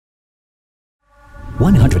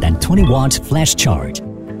120-watt FlashCharge,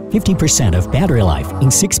 50% of battery life in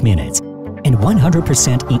 6 minutes, and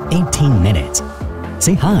 100% in 18 minutes.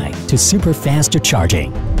 Say hi to super fast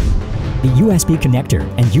charging. The USB connector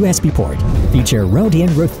and USB port feature rhodium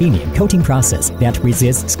ruthenium coating process that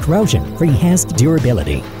resists corrosion for enhanced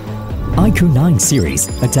durability. iQOO 9 series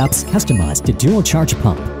adopts customized dual charge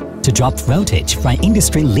pump to drop voltage for an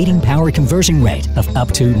industry-leading power conversion rate of up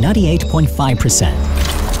to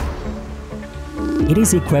 98.5%. It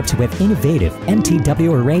is equipped with innovative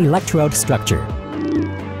MTW array electrode structure.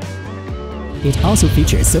 It also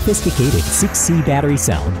features sophisticated 6C battery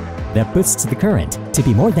cell that boosts the current to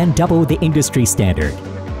be more than double the industry standard.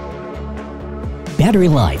 Battery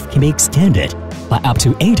life can be extended by up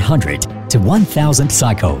to 800 to 1,000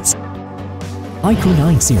 cycles. iQOO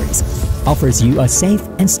 9 series offers you a safe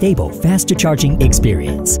and stable fast charging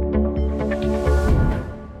experience.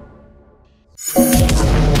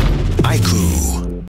 iQOO.